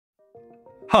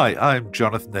Hi, I'm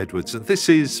Jonathan Edwards, and this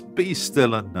is Be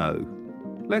Still and Know.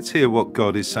 Let's hear what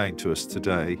God is saying to us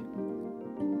today.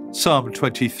 Psalm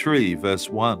 23, verse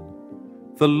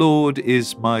 1. The Lord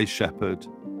is my shepherd.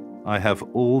 I have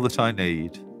all that I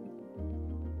need.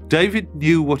 David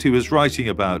knew what he was writing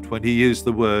about when he used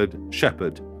the word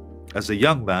shepherd. As a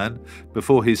young man,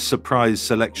 before his surprise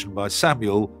selection by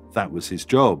Samuel, that was his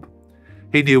job.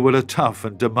 He knew what a tough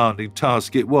and demanding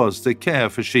task it was to care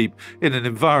for sheep in an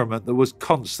environment that was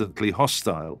constantly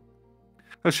hostile.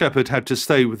 A shepherd had to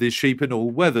stay with his sheep in all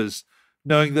weathers,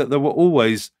 knowing that there were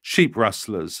always sheep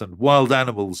rustlers and wild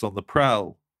animals on the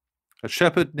prowl. A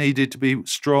shepherd needed to be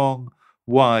strong,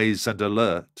 wise, and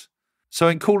alert. So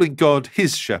in calling God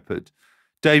his shepherd,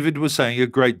 David was saying a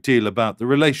great deal about the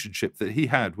relationship that he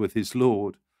had with his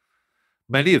Lord.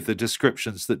 Many of the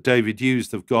descriptions that David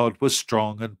used of God were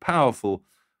strong and powerful,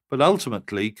 but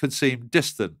ultimately could seem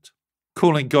distant.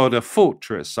 Calling God a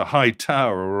fortress, a high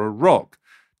tower, or a rock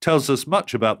tells us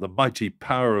much about the mighty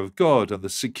power of God and the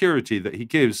security that he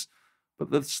gives,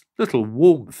 but there's little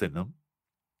warmth in them.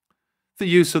 The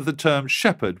use of the term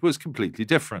shepherd was completely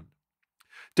different.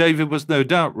 David was no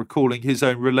doubt recalling his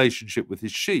own relationship with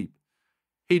his sheep.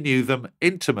 He knew them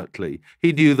intimately.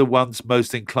 He knew the ones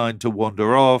most inclined to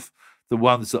wander off, the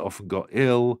ones that often got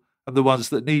ill, and the ones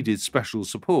that needed special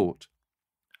support.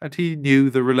 And he knew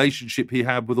the relationship he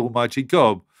had with Almighty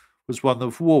God was one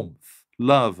of warmth,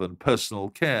 love, and personal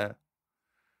care.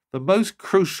 The most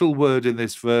crucial word in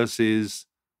this verse is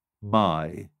my.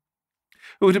 It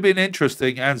would have been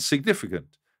interesting and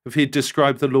significant if he had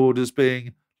described the Lord as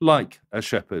being like a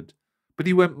shepherd, but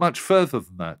he went much further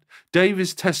than that.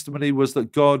 David's testimony was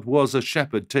that God was a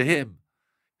shepherd to him.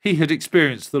 He had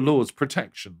experienced the Lord's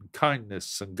protection,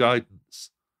 kindness, and guidance.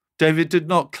 David did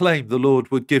not claim the Lord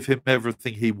would give him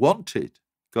everything he wanted.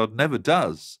 God never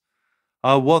does.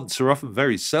 Our wants are often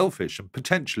very selfish and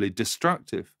potentially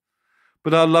destructive.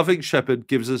 But our loving shepherd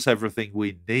gives us everything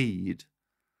we need.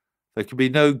 There can be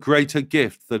no greater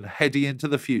gift than heading into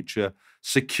the future,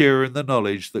 secure in the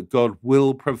knowledge that God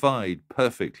will provide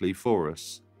perfectly for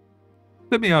us.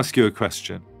 Let me ask you a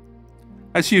question.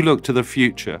 As you look to the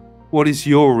future, what is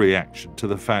your reaction to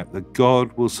the fact that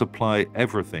God will supply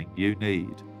everything you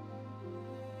need?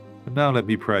 And now let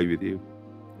me pray with you.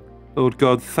 Lord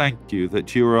God, thank you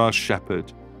that you are our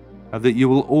shepherd and that you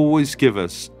will always give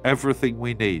us everything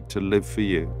we need to live for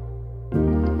you.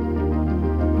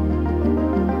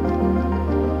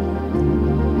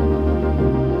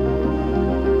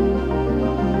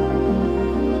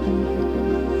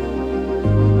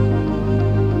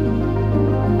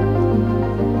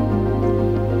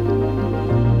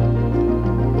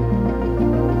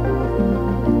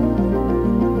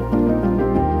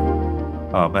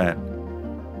 Amen.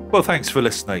 Well, thanks for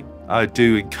listening. I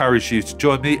do encourage you to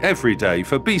join me every day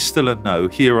for Be Still and Know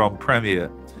here on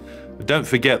Premier. And don't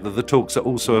forget that the talks are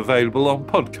also available on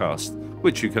podcast,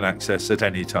 which you can access at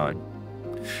any time.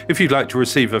 If you'd like to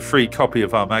receive a free copy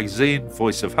of our magazine,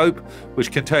 Voice of Hope,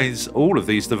 which contains all of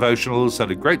these devotionals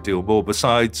and a great deal more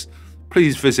besides,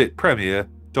 please visit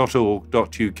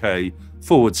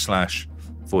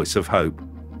premier.org.uk/Voice of Hope.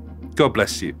 God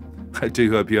bless you. I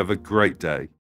do hope you have a great day.